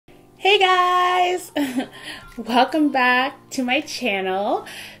Hey guys! Welcome back to my channel.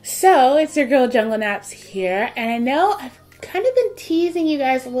 So it's your girl Jungle Naps here, and I know I've kind of been teasing you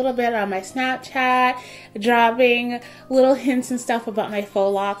guys a little bit on my Snapchat, dropping little hints and stuff about my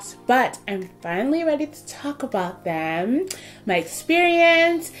faux locks, but I'm finally ready to talk about them, my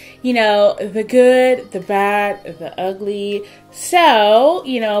experience, you know, the good, the bad, the ugly. So,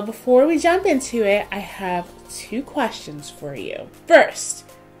 you know, before we jump into it, I have two questions for you. First,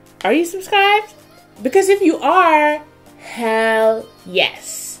 are you subscribed? Because if you are, hell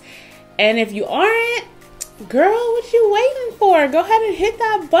yes. And if you aren't, girl, what you waiting for? Go ahead and hit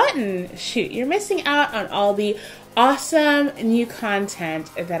that button. Shoot, you're missing out on all the awesome new content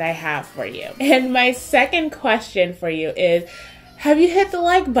that I have for you. And my second question for you is, have you hit the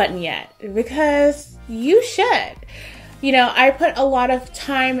like button yet? Because you should. You know, I put a lot of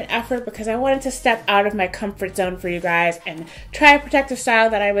time and effort because I wanted to step out of my comfort zone for you guys and try a protective style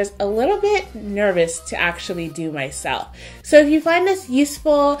that I was a little bit nervous to actually do myself. So if you find this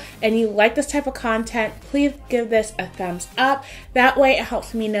useful and you like this type of content, please give this a thumbs up. That way it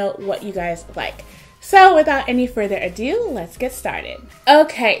helps me know what you guys like. So without any further ado, let's get started.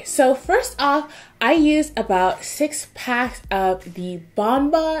 Okay, so first off, I used about 6 packs of the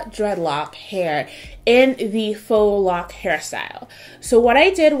Bomba dreadlock hair in the faux lock hairstyle. So what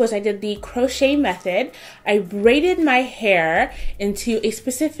I did was I did the crochet method. I braided my hair into a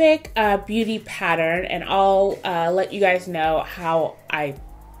specific beauty pattern, and I'll let you guys know how I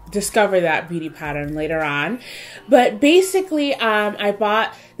discover that beauty pattern later on. But basically, I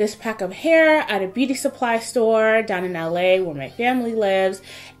bought this pack of hair at a beauty supply store down in LA where my family lives,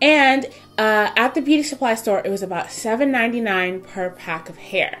 and at the beauty supply store it was about $7.99 per pack of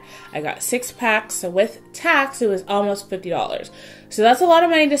hair. I got 6 packs, so with tax it was almost $50. So that's a lot of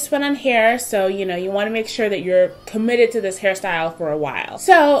money to spend on hair, so you know, you want to make sure that you're committed to this hairstyle for a while.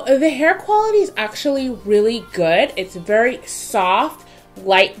 So the hair quality is actually really good. It's very soft,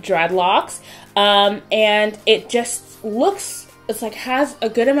 light dreadlocks, and it just looks, it's like has a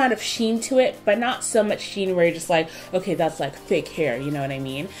good amount of sheen to it, but not so much sheen where you're just like, okay, that's like fake hair, you know what I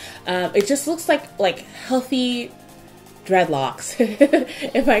mean? It just looks like healthy dreadlocks,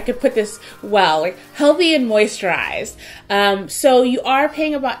 if I could put this well, like healthy and moisturized. So you are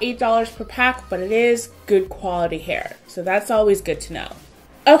paying about $8 per pack, but it is good quality hair, so that's always good to know.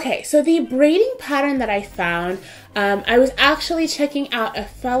 Okay, so the braiding pattern that I found, I was actually checking out a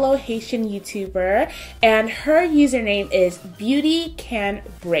fellow Haitian YouTuber, and her username is Beauty Can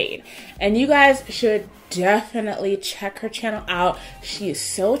Braid, and you guys should definitely check her channel out. She is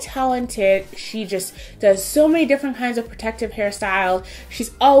so talented. She just does so many different kinds of protective hairstyles.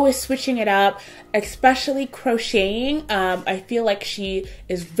 She's always switching it up, especially crocheting. I feel like she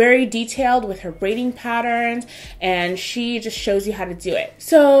is very detailed with her braiding patterns, and she just shows you how to do it.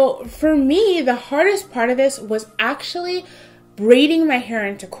 So for me, the hardest part of this was actually braiding my hair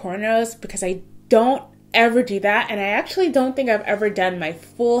into cornrows, because I don't ever do that, and I actually don't think I've ever done my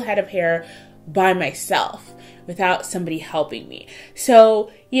full head of hair by myself without somebody helping me.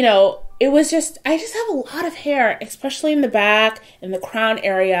 So, you know, it was just, I just have a lot of hair, especially in the back, in the crown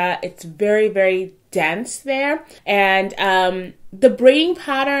area. It's very, very dense there. And the braiding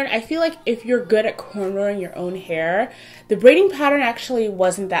pattern, I feel like if you're good at cornrowing your own hair, the braiding pattern actually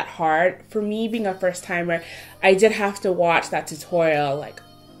wasn't that hard. For me, being a first timer, I did have to watch that tutorial like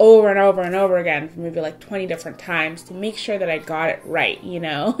over and over and over again for maybe like 20 different times to make sure that I got it right, you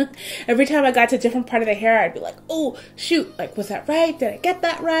know? Every time I got to a different part of the hair, I'd be like, oh, shoot, like, was that right? Did I get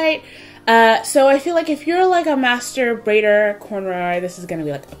that right? So I feel like if you're like a master braider, cornrower, this is gonna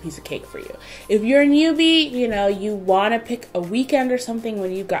be like a piece of cake for you. If you're a newbie, you know, you wanna pick a weekend or something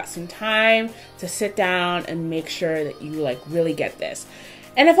when you've got some time to sit down and make sure that you like really get this.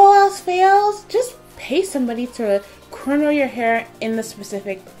 And if all else fails, just pay somebody to cornrow your hair in the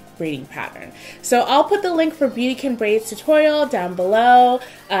specific braiding pattern. So I'll put the link for Beauty Can Braid's tutorial down below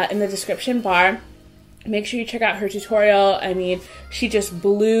in the description bar. Make sure you check out her tutorial. I mean, she just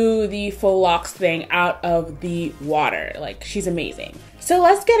blew the faux locks thing out of the water. Like, she's amazing. So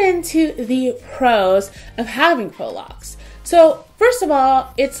let's get into the pros of having faux locks. So first of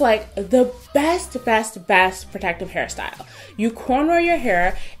all, it's like the best protective hairstyle. You cornrow your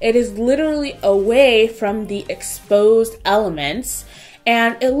hair, it is literally away from the exposed elements,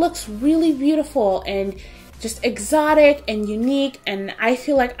 and it looks really beautiful and just exotic and unique. And I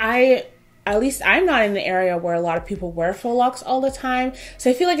feel like at least I'm not in the area where a lot of people wear faux locks all the time. So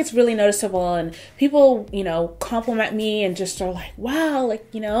I feel like it's really noticeable, and people, you know, compliment me and just are like, wow, like,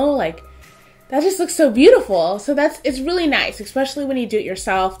 you know, like, that just looks so beautiful. So it's really nice, especially when you do it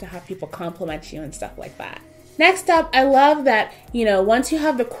yourself, to have people compliment you and stuff like that. Next up, I love that, you know, once you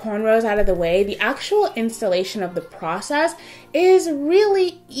have the cornrows out of the way, the actual installation of the process is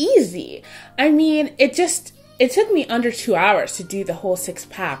really easy. I mean, it took me under 2 hours to do the whole 6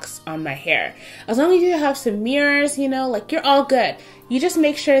 packs on my hair. As long as you have some mirrors, you know, like, you're all good. You just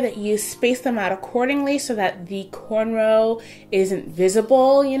make sure that you space them out accordingly so that the cornrow isn't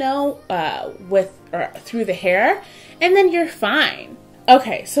visible, you know, through the hair, and then you're fine.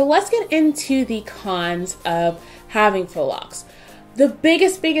 Okay, so let's get into the cons of having faux locks. The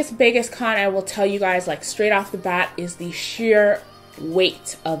biggest con I will tell you guys, like, straight off the bat, is the sheer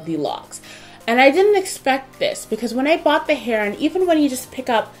weight of the locks. And I didn't expect this, because when I bought the hair, and even when you just pick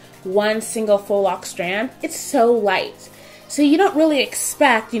up one single faux lock strand, it's so light. So you don't really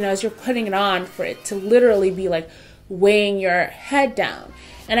expect, you know, as you're putting it on, for it to literally be like weighing your head down.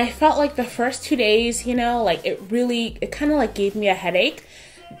 And I felt like the first 2 days, you know, like it kind of like gave me a headache.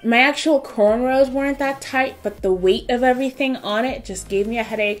 My actual cornrows weren't that tight, but the weight of everything on it just gave me a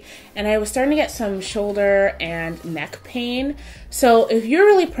headache, and I was starting to get some shoulder and neck pain. So if you're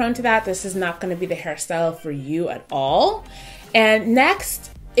really prone to that, this is not going to be the hairstyle for you at all. And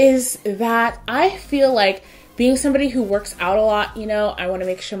next is that I feel like, being somebody who works out a lot, you know, I want to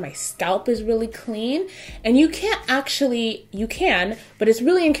make sure my scalp is really clean. And you can, but it's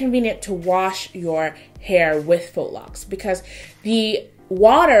really inconvenient to wash your hair with faux locks, because the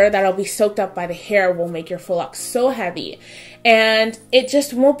water that'll be soaked up by the hair will make your faux locks so heavy, and it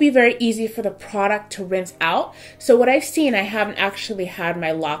just won't be very easy for the product to rinse out. So what I've seen, I haven't actually had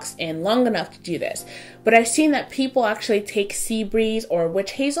my locks in long enough to do this, but I've seen that people actually take sea breeze or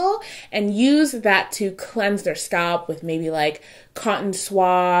witch hazel and use that to cleanse their scalp with maybe like cotton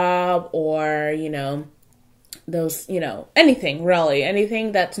swab, or, you know, those, you know, anything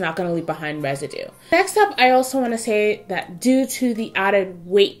that's not going to leave behind residue. Next up, I also want to say that due to the added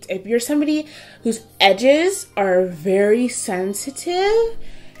weight, if you're somebody whose edges are very sensitive,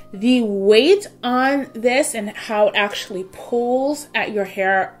 the weight on this and how it actually pulls at your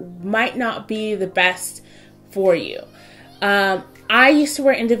hair might not be the best for you. I used to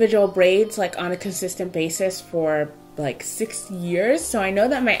wear individual braids like on a consistent basis for like 6 years, so I know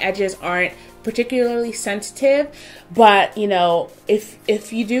that my edges aren't particularly sensitive, but you know,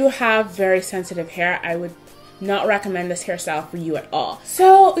 if you do have very sensitive hair, I would not recommend this hairstyle for you at all.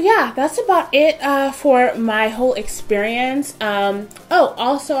 So yeah, that's about it for my whole experience. Oh,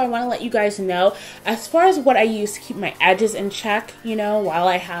 also I want to let you guys know, as far as what I use to keep my edges in check, you know, while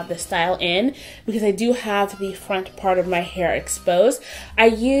I have the style in, because I do have the front part of my hair exposed, I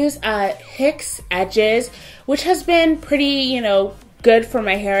use Hicks Edges, which has been pretty, you know, good for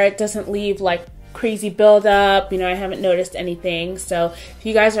my hair. It doesn't leave like crazy buildup, you know, I haven't noticed anything. So if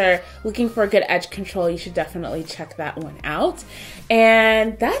you guys are looking for a good edge control, you should definitely check that one out.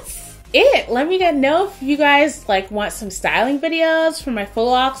 And that's it. Let me know if you guys like want some styling videos for my faux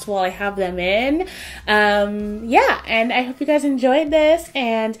locks while I have them in. Yeah, and I hope you guys enjoyed this,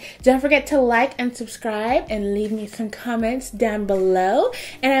 and don't forget to like and subscribe and leave me some comments down below,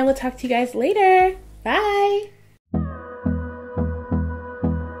 and I will talk to you guys later. Bye.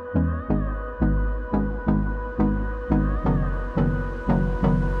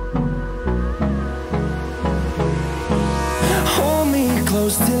 Hold me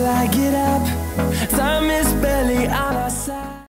close till I get up. Time is barely on our side.